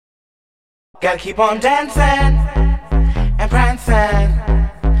Gotta keep on dancing and prancing,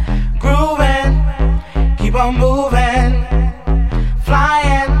 grooving, keep on moving,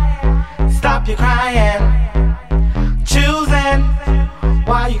 flying, stop your crying, choosing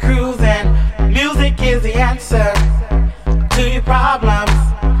while you're cruising. Music is the answer to your problems.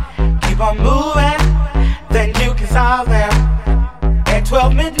 Keep on moving, then you can solve them. At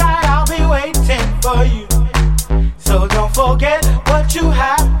 12 midnight I'll be waiting for you, so don't forget what you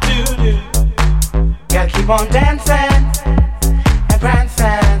have to do. Gotta keep on dancing and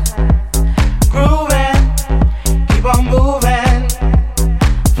prancing, grooving, keep on moving,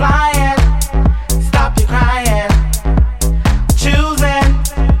 flying, stop your crying, choosing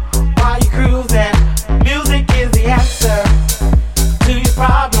while you're cruising. Music is the answer to your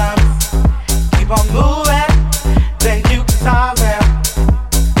problems. Keep on moving, then you can solve them.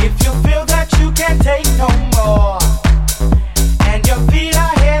 If you feel that you can't take no more, and your feet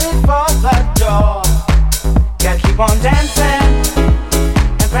are headed for the door, gotta keep on dancing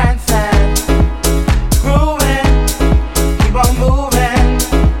and prancing, grooving, keep on moving,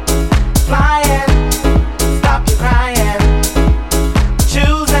 flying, stop your crying,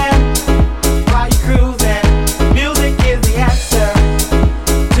 choosing while you're cruising. Music is the answer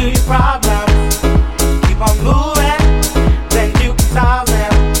to your problems. Keep on moving, then you can solve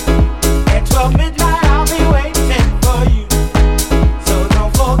them. At 12 midnight I'll be waiting for you, so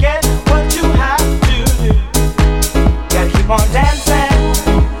don't forget what you have to do. Gotta keep on dancing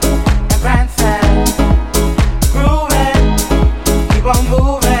and prancing, grooving, keep on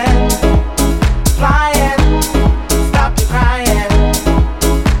moving, flying, stop your crying,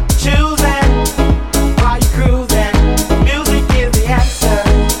 choosing while you're cruising. Music is the answer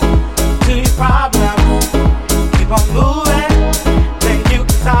to your problems. Keep on moving, then you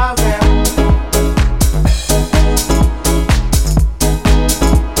can solve them.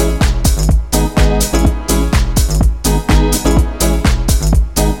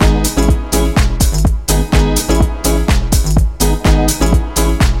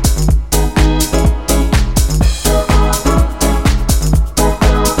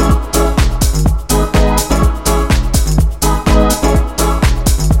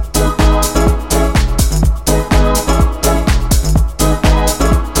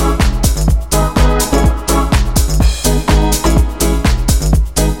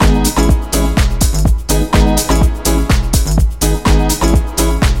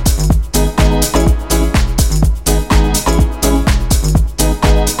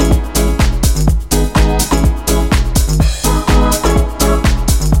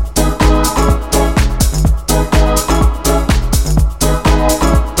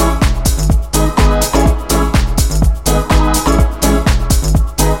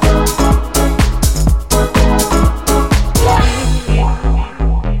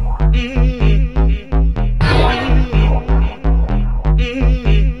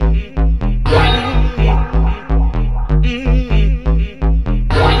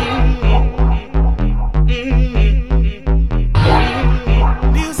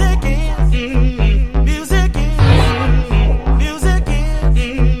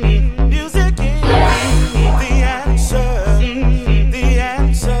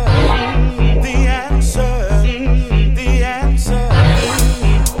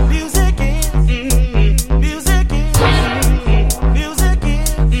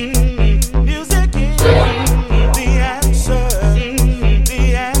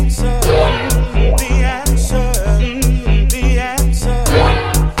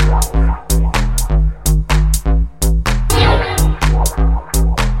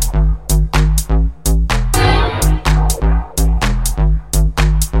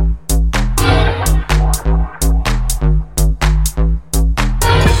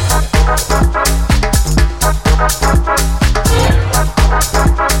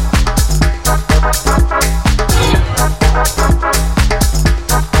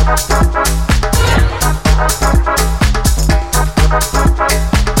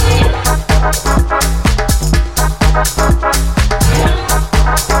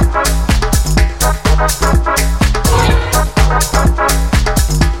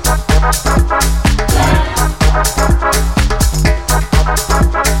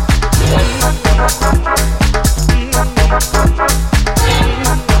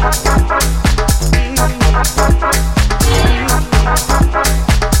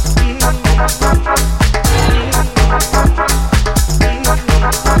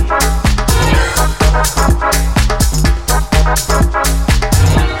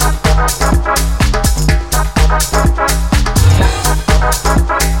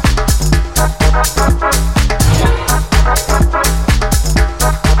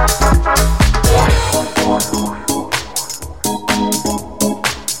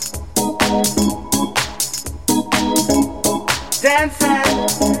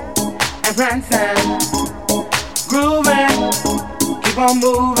 on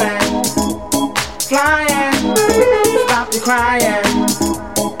moving, flying, stop your crying,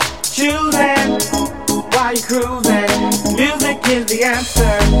 choosing while you're cruising. Music is the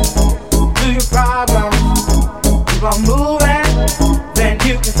answer to your problems. Keep on moving, then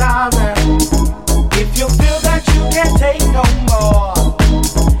you can solve them. If you feel that you can't take no more,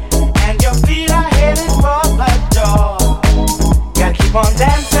 and your feet are headed for the door, gotta keep on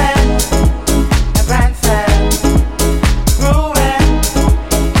dancing and prancing, grooving,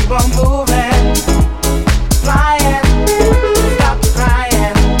 keep on moving, flying, stop your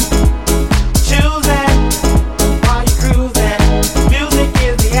crying, choosing while you're cruising. Music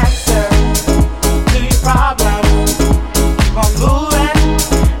is the answer to your problems. Keep on moving,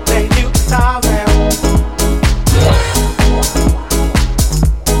 then you can solve them.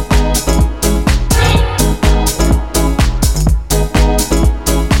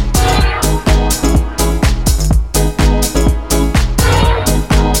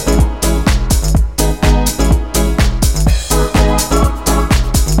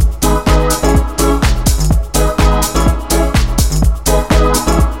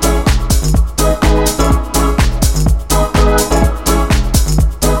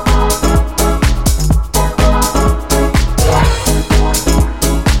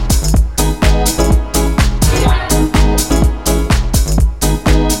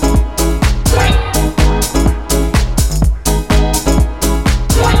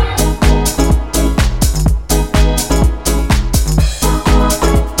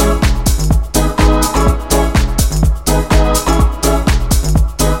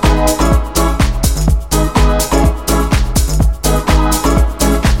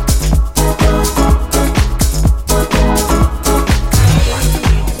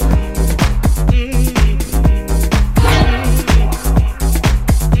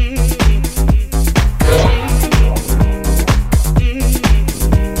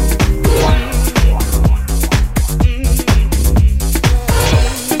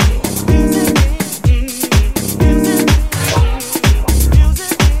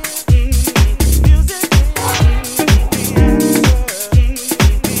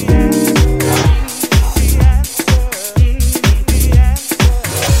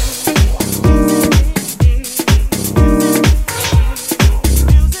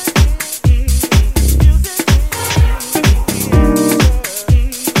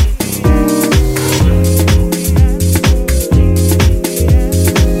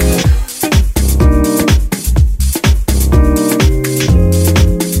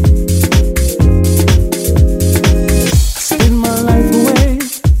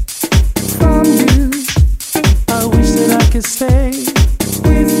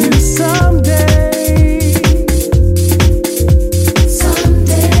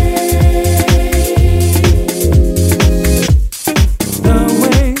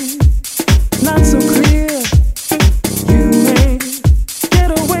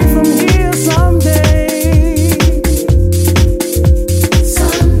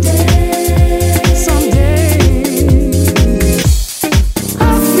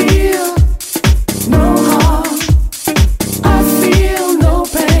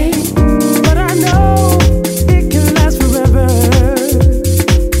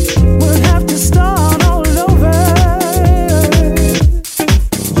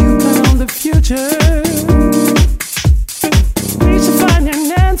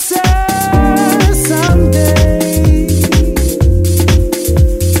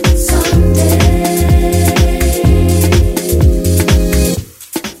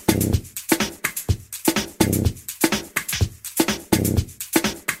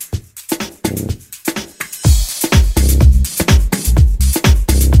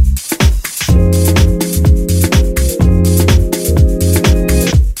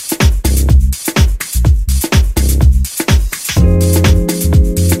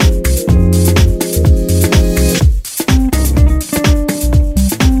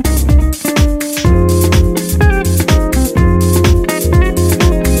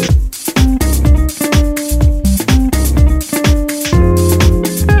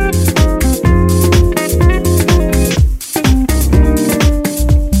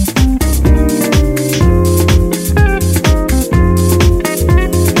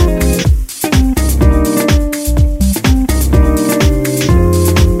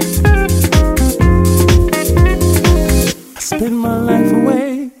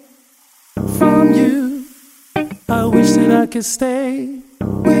 could stay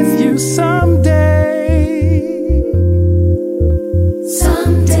with you someday.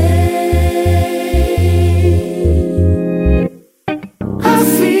 Someday. I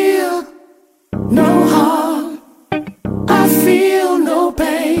feel no harm. I feel no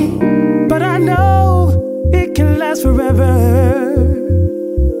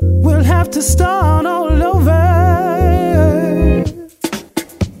got to start all over.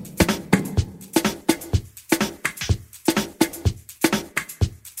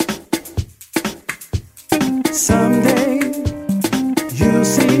 Someday you'll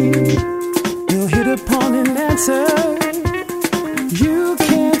see, you'll hit upon an answer. You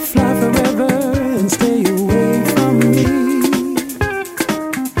can't fly forever and stay away from me.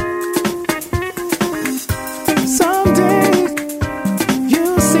 Someday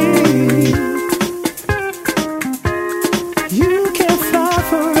you'll see, you can't fly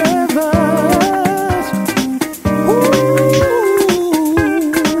forever. Ooh,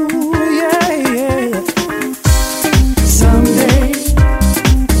 yeah, yeah. Someday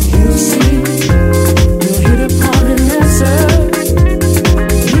you'll see, you'll hit upon an answer.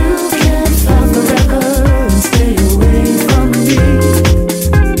 You can't fly forever and stay away from me.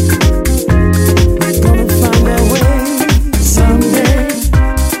 We're gonna find our way. Someday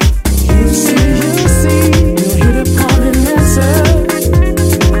you'll see, you'll hit upon an answer.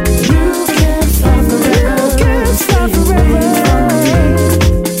 You can't fly forever, you can't fly forever.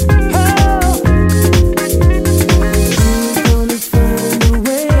 Oh, we're gonna find a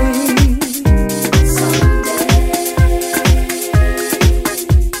way. Someday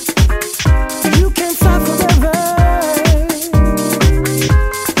you can't fly forever.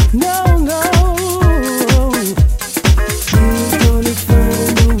 No, no. We're gonna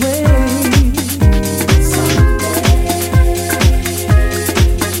find a way. Someday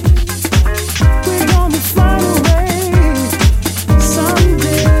we're gonna find a way.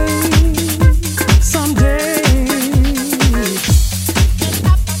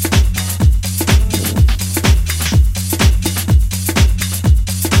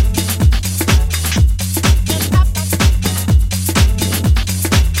 Someday.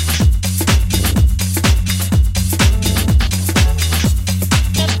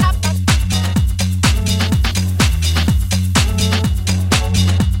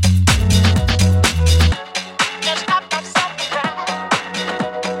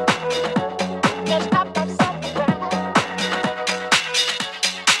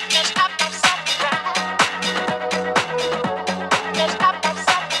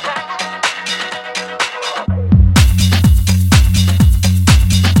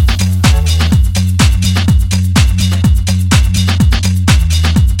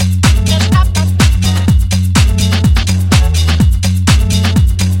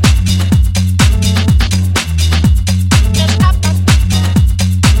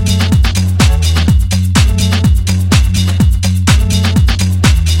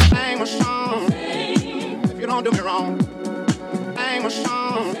 Sing my song if you don't do me wrong. Sing my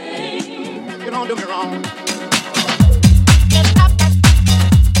song if you don't do me wrong. Sing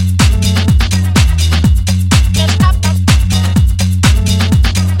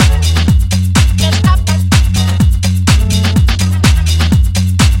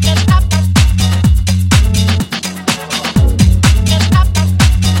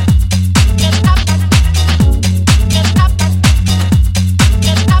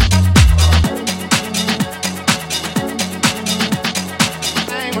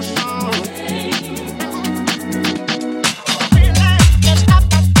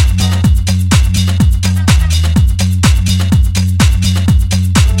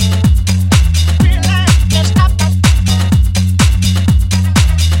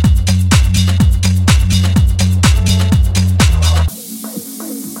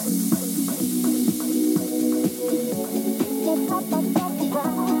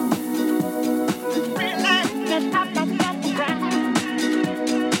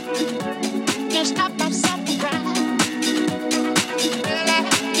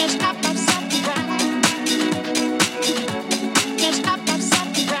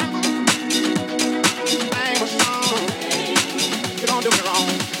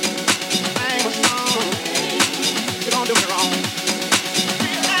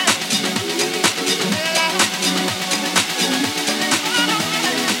my song.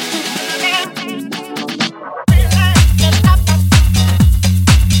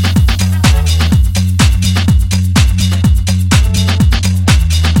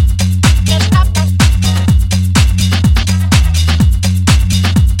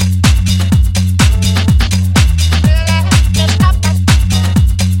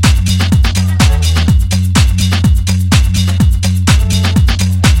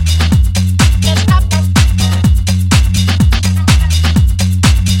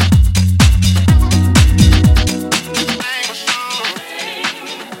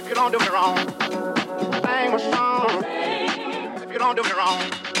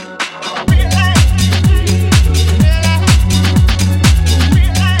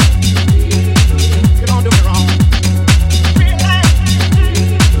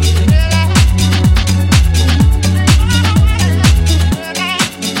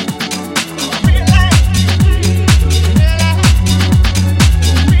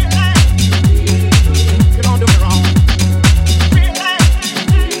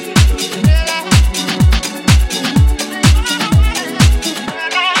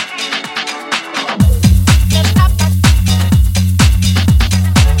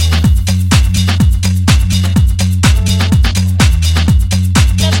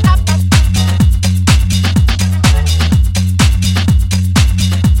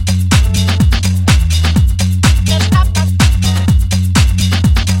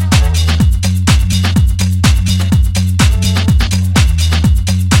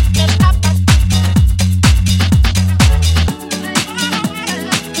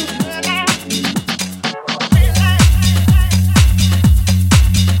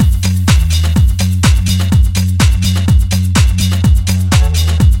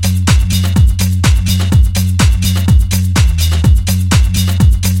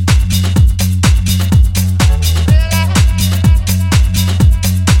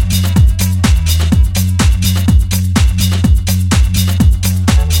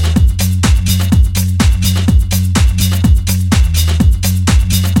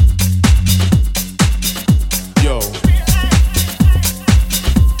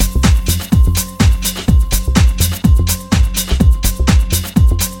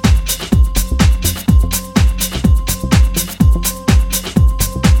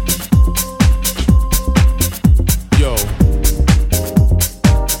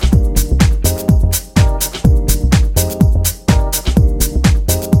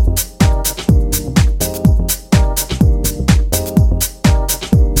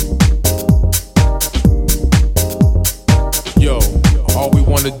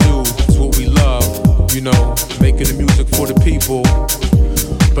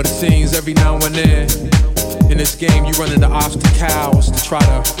 this game, you run into obstacles to try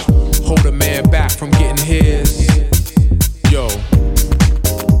to hold a man back from getting his. Yo.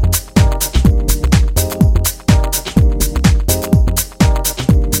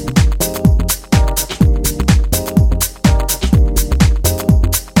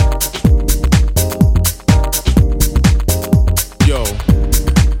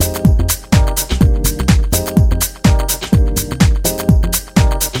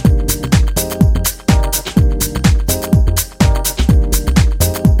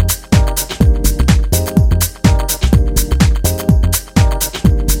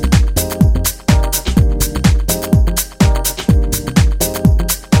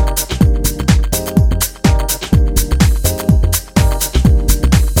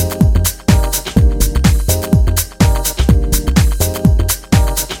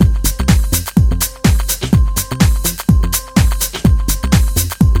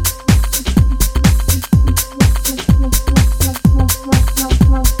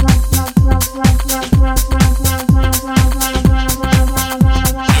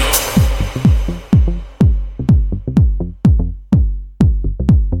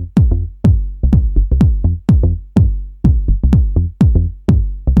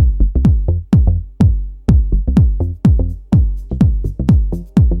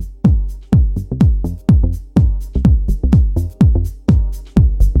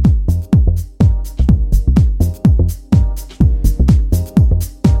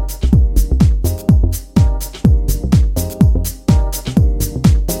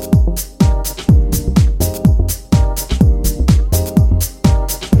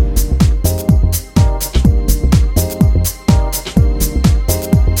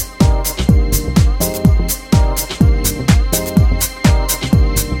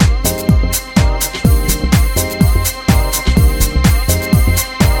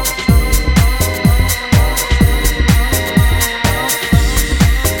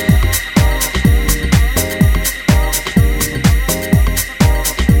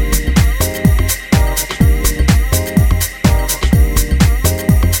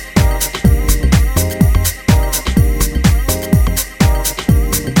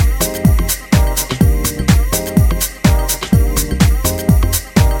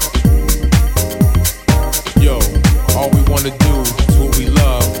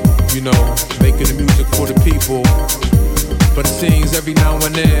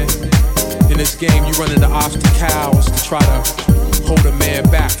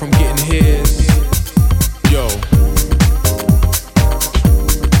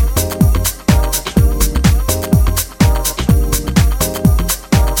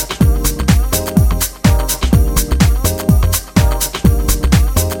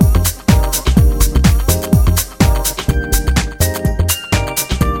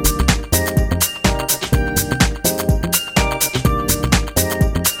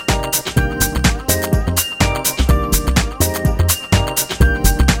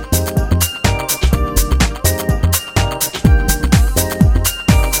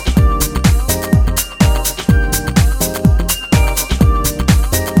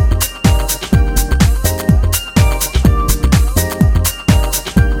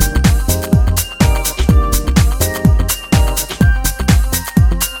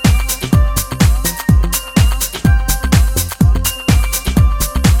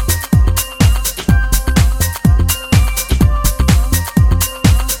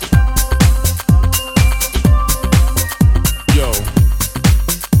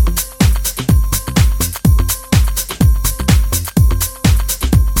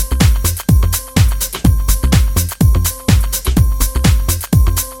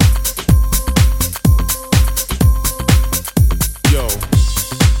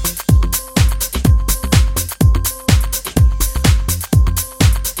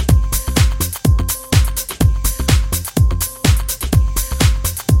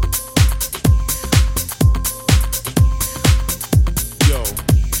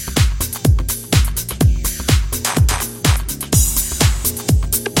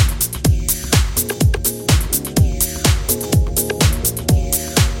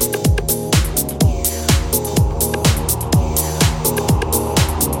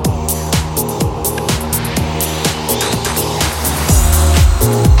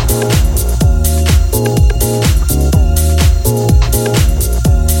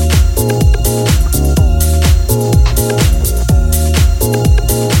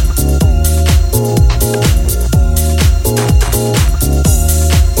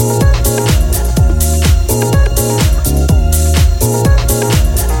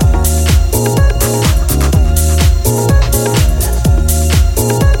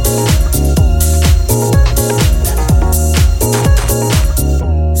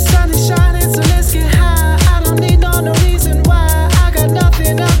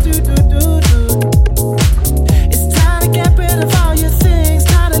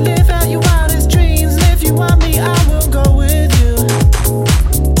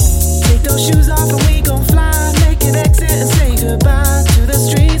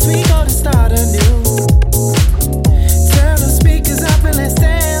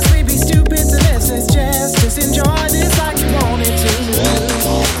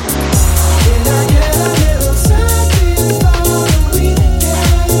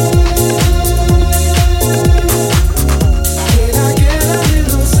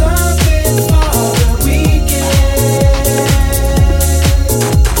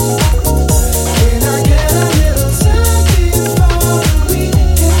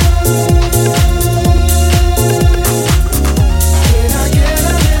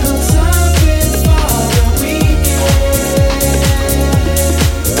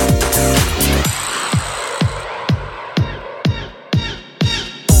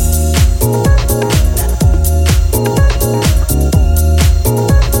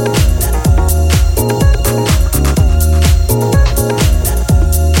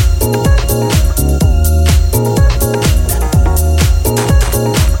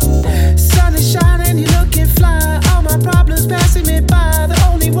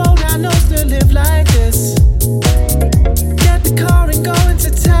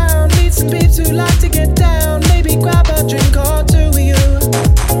 you like to get down, maybe grab a drink or two with you.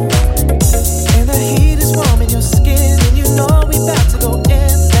 And the heat is warm in your skin, and you know we about to go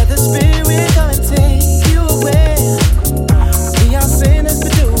in. Let the spirit come and take you away. We are sinners,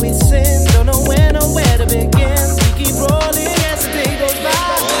 but do we sin? Don't know when or where to begin. We keep rolling as the day goes by.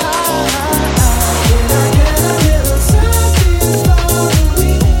 Can I get a little something for the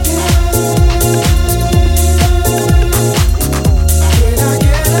weekend? Can I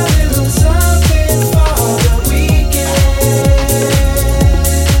get a little something for the weekend?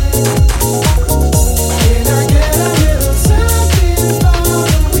 Can I get a little something for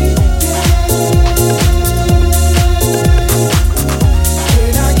the weekend?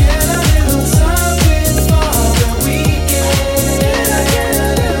 Can I get a little something for the weekend? Can I get a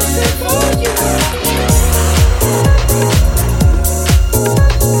little something for you?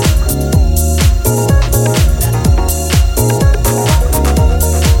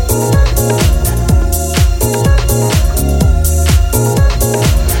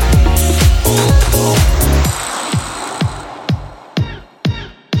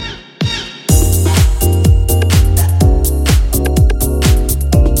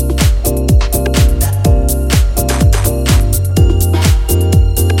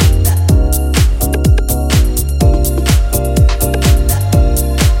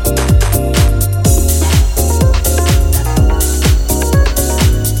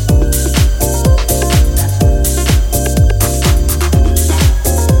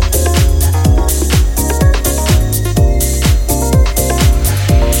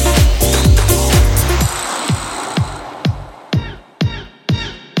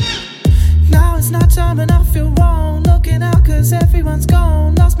 Now it's not time and I feel wrong. Looking out cause everyone's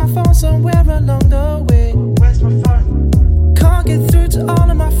gone. Lost my phone somewhere along the way. Where's my phone? Can't get through to all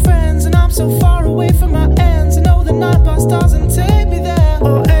of my friends, and I'm so far away from my ends. I know the night bus doesn't take me there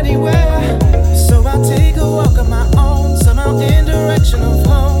or anywhere, so I take a walk on my own, somehow in direction of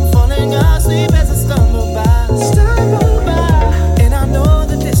home, falling asleep as I stumble by. And I know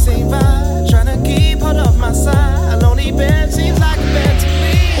that this ain't right, trying to keep hold of my side. A lonely bed seems like a bed to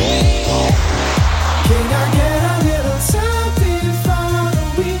me. Can I get a little something for the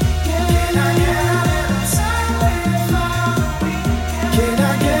weekend? Can I get a little something for the weekend? Can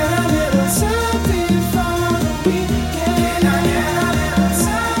I get a little something for the weekend? Can I get a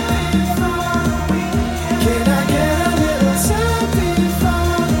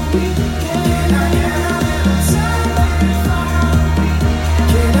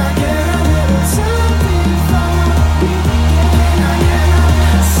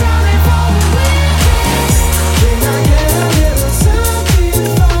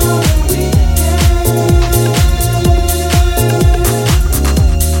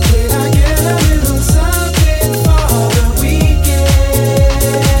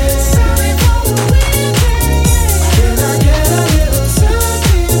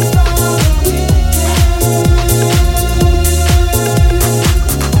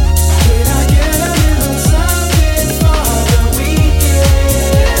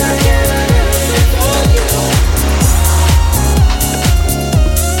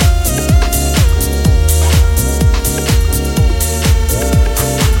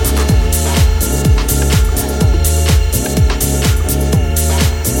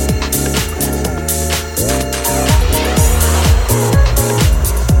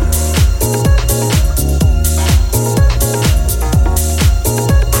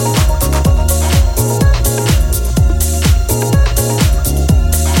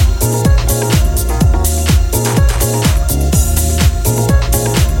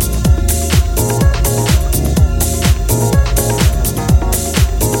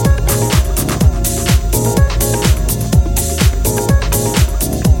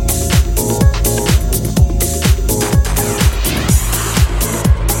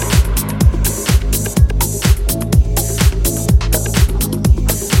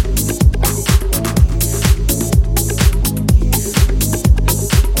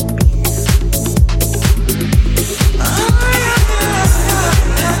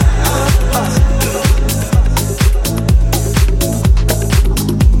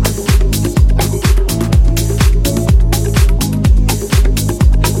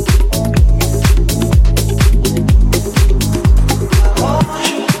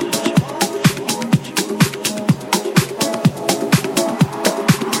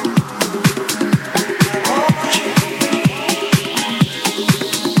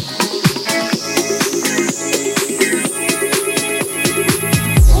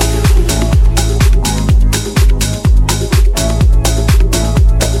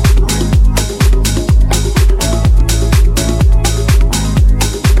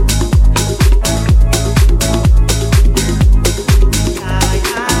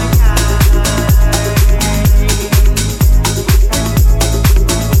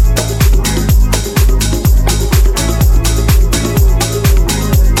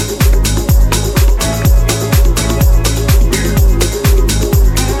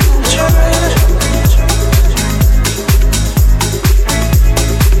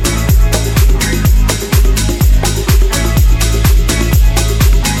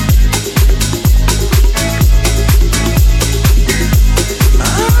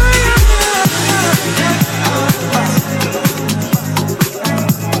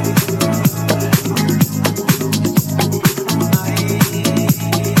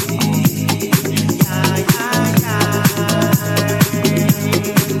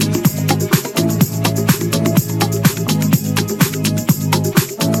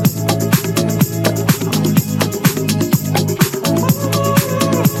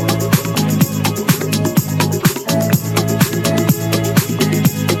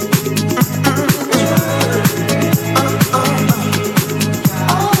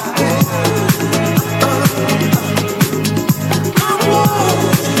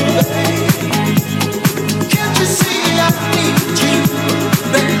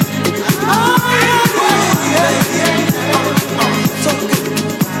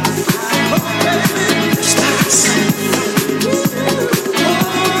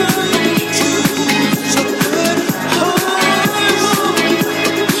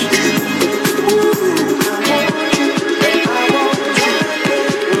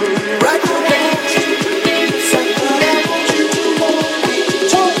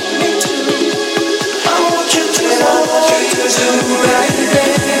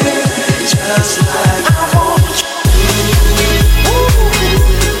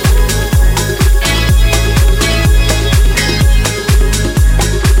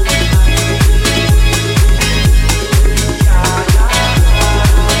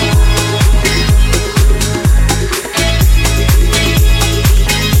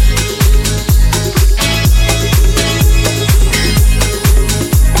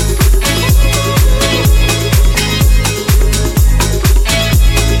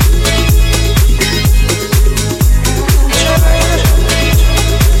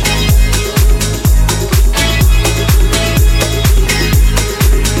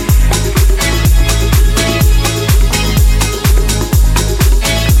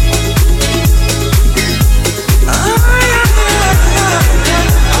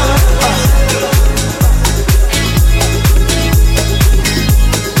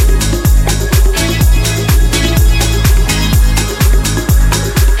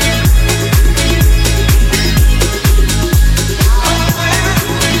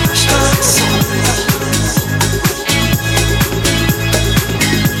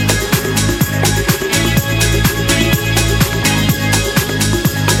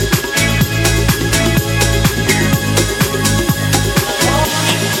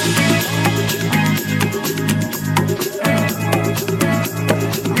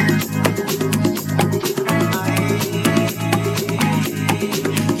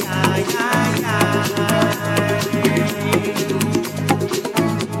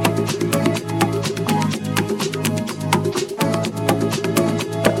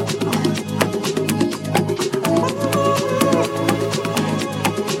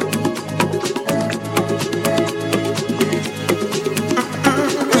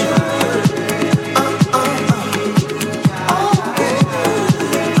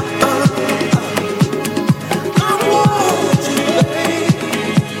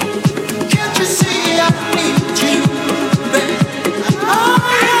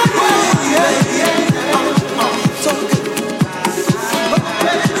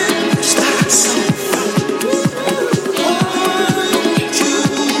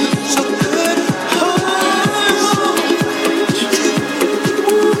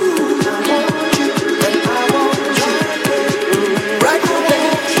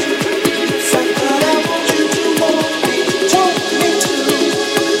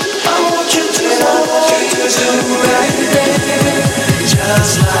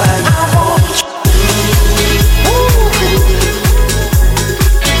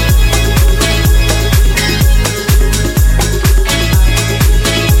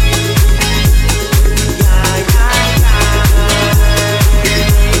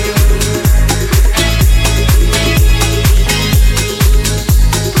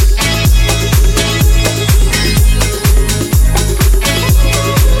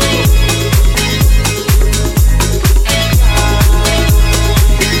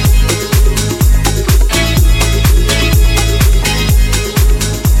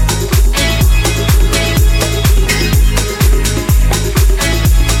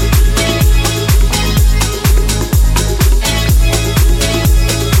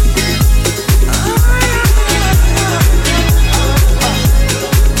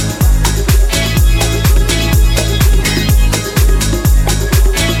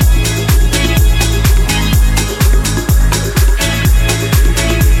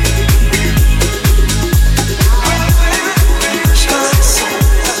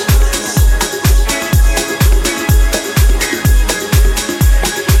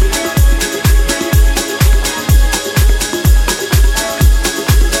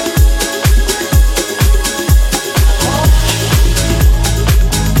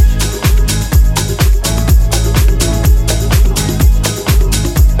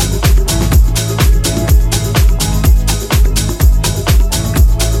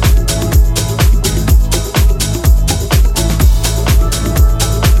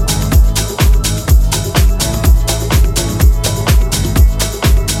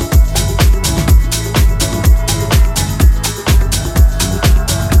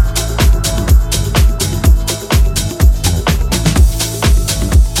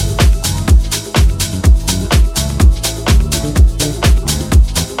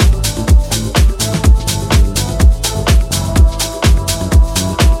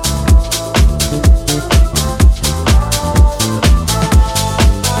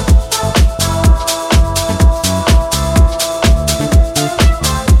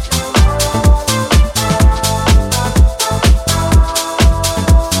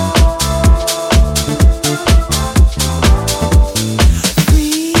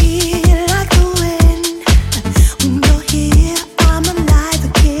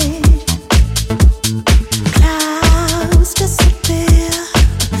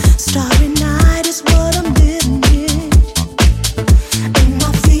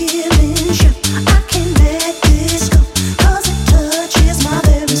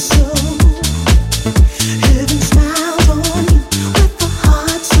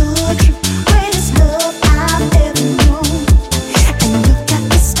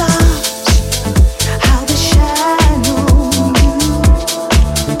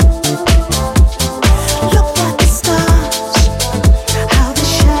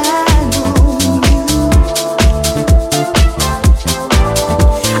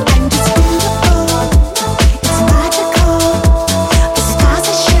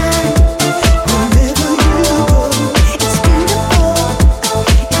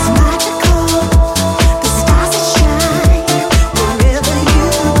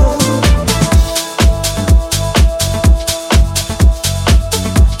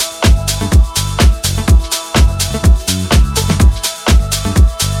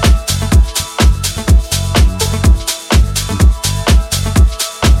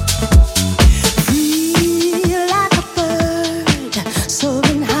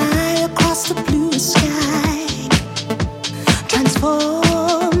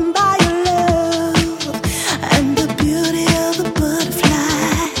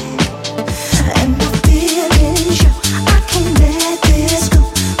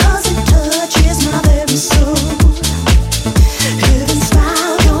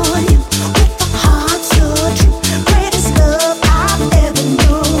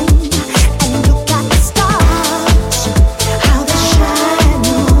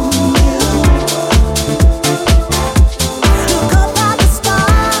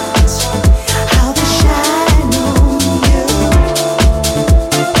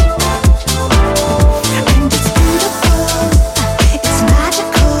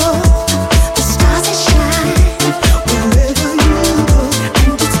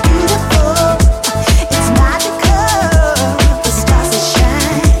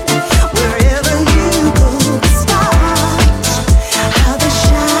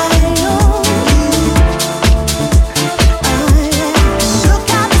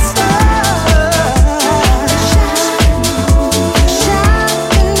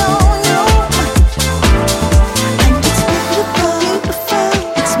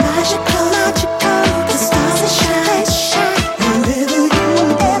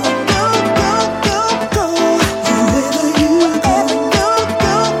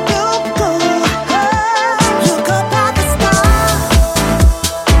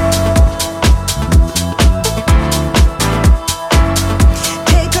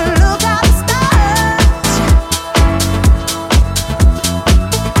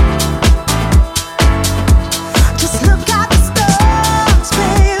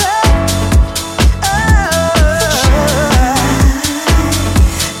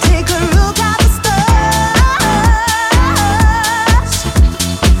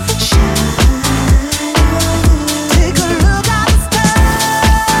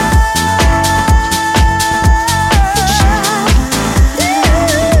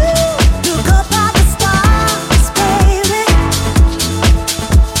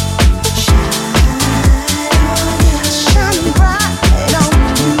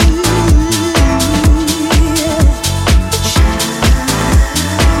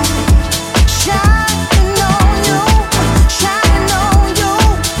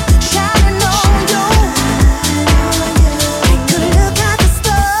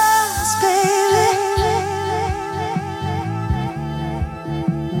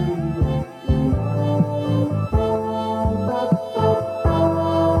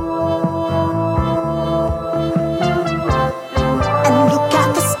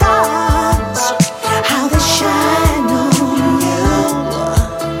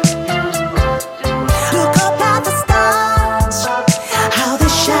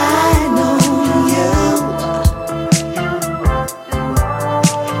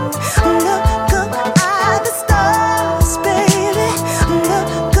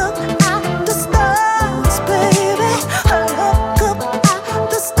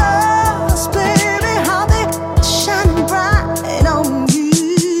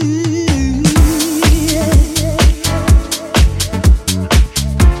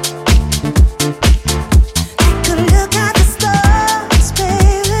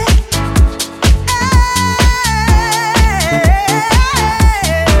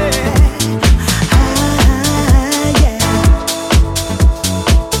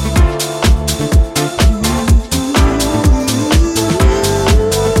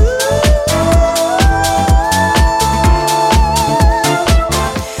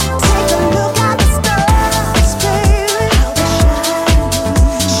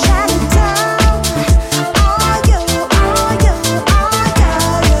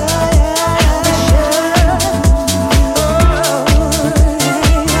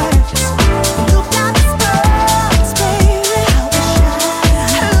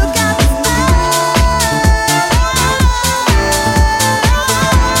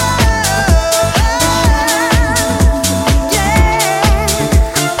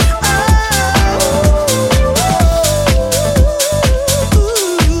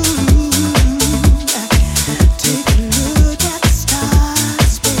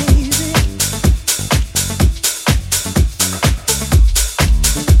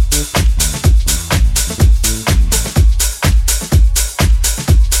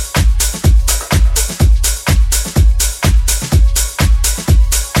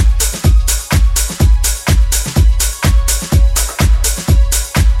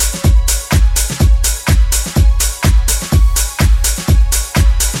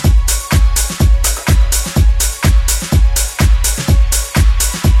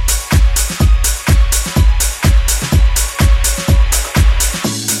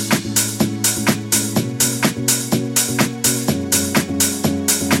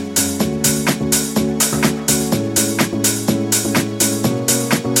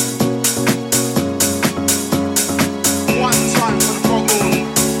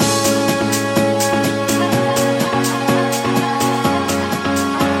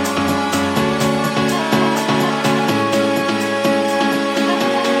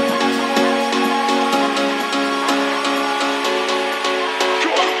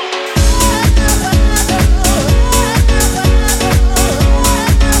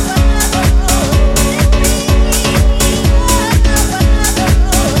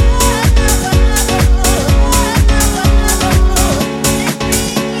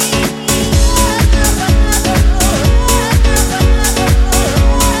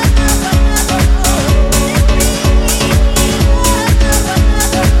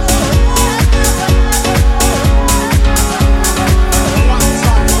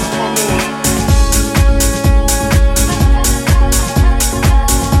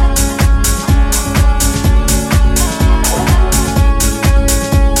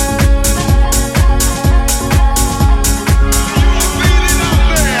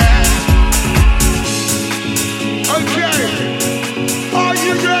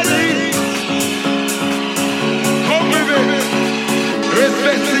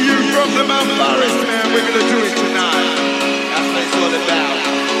From the man Paris, man, we're gonna do it tonight. That's what it's all about.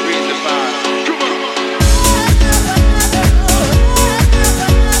 Read the vibe. Come on.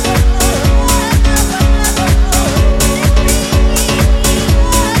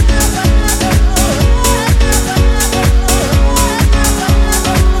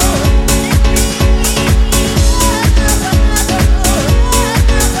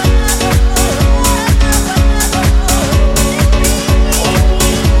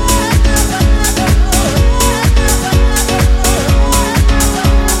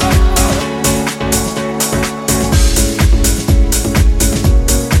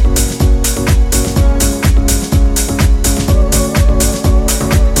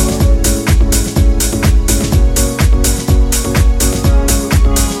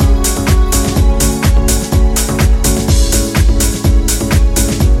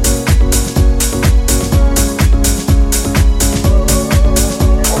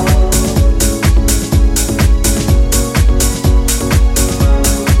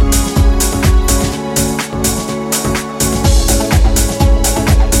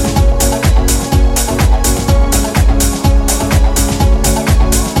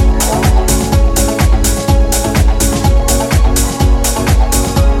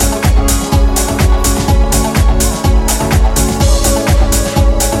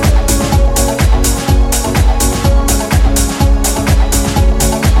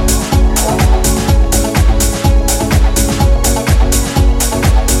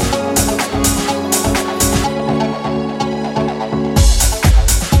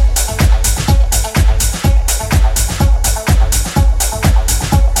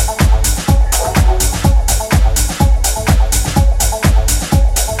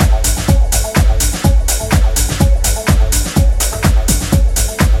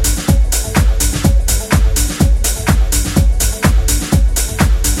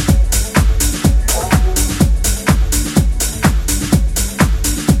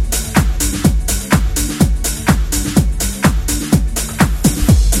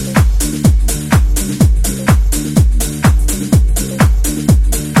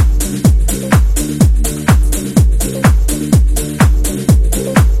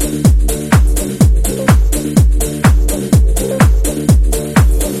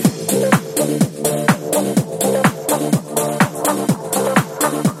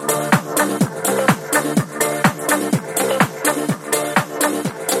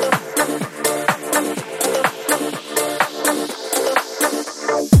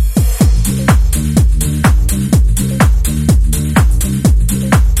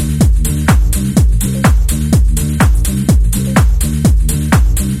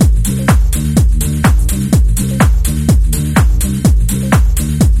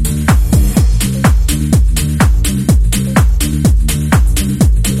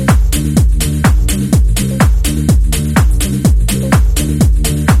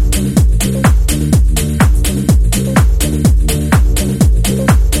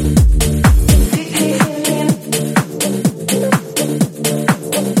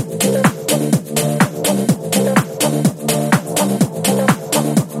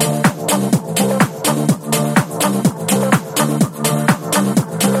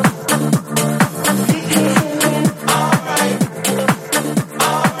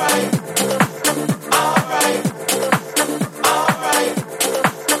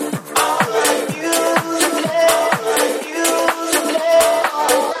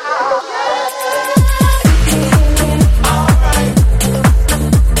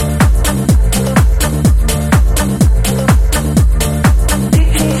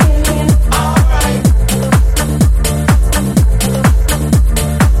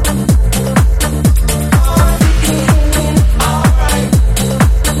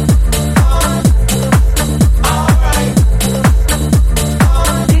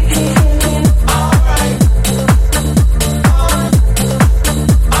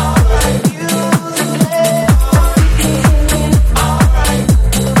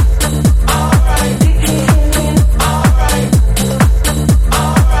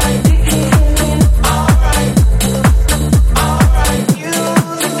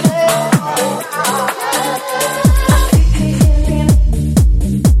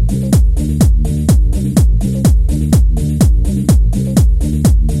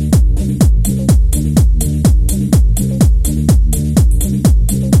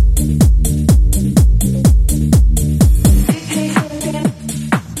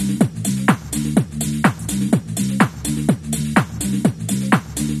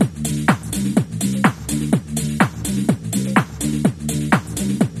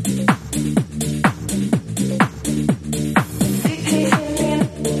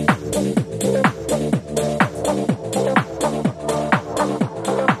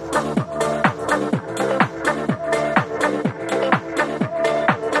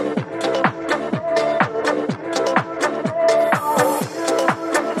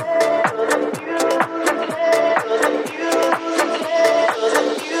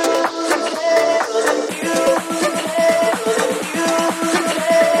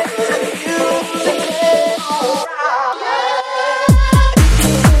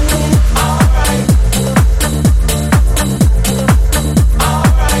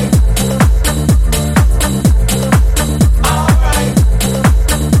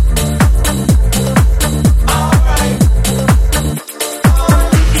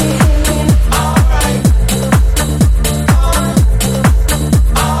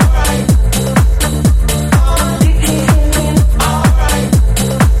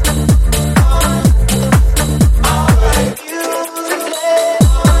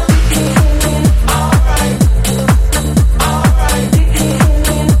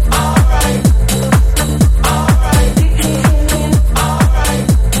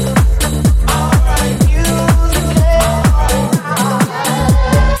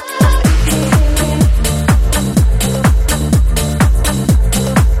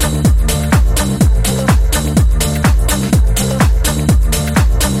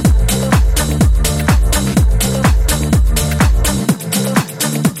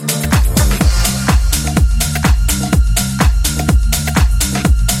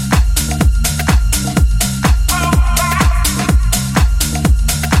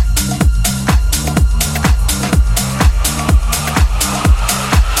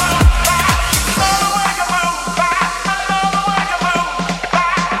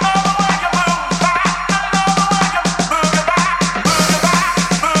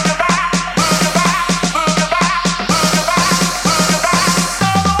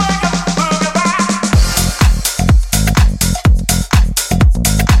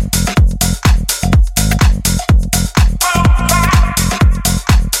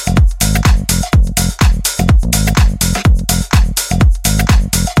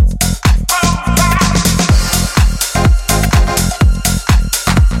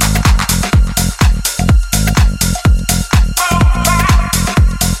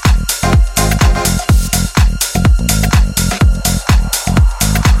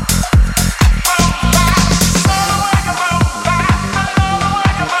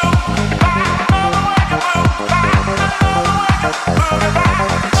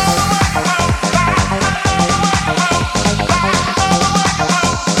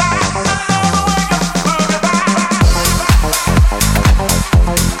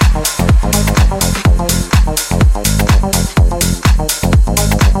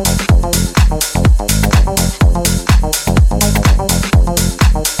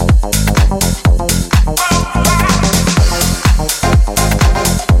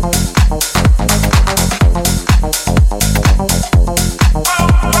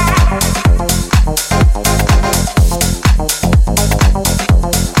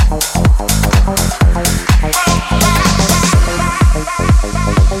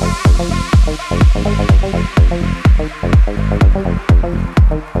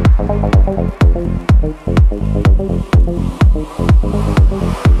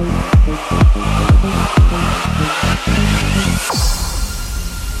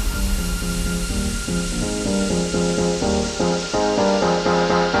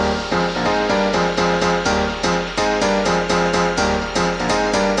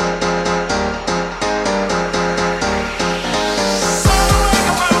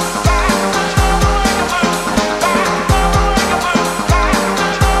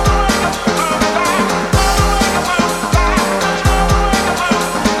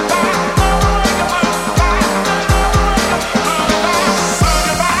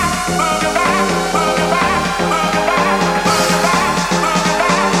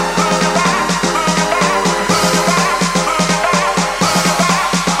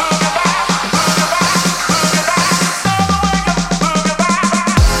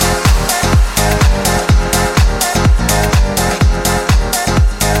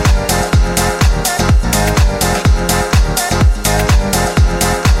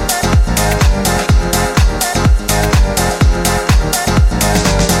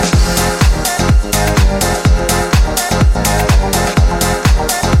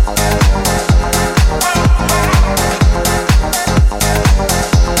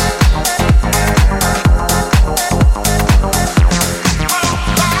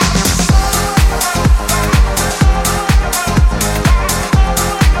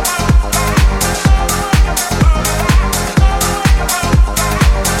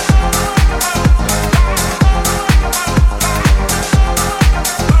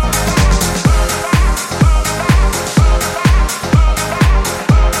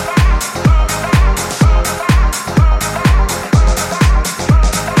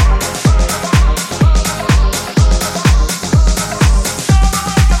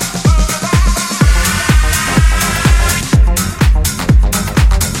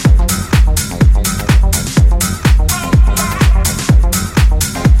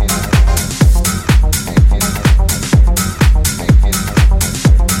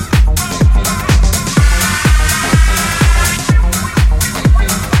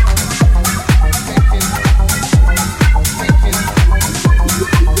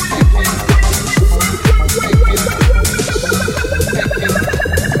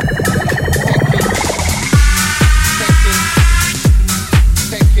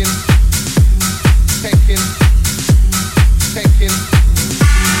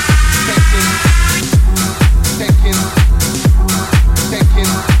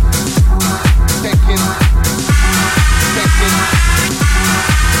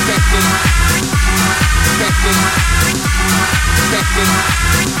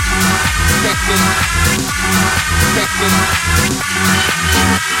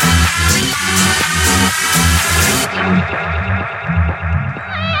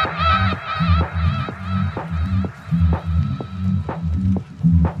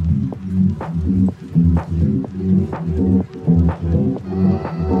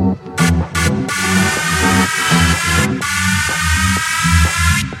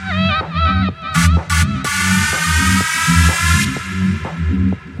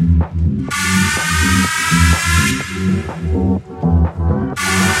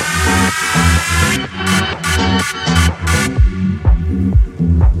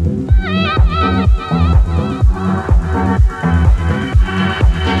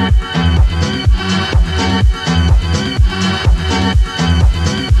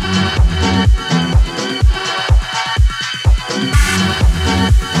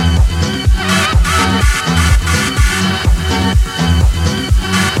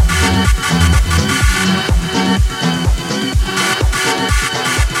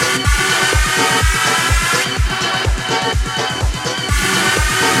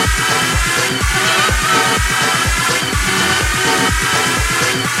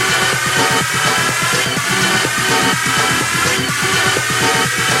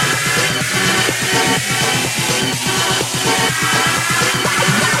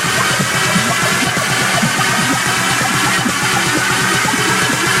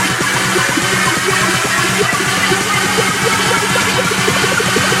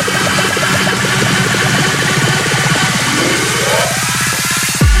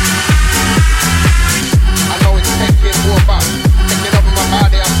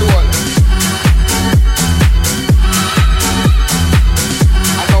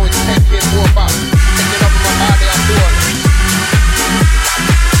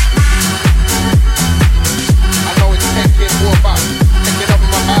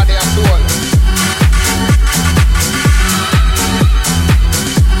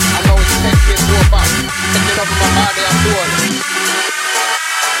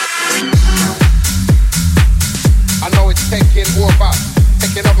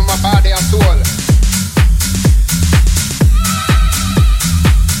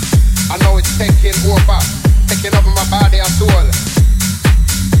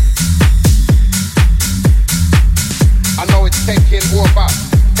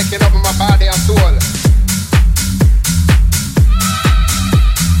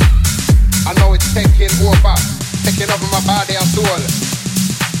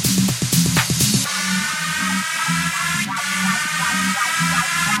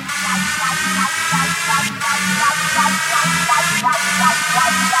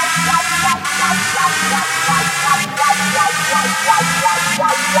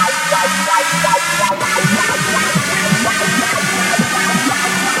 Wow.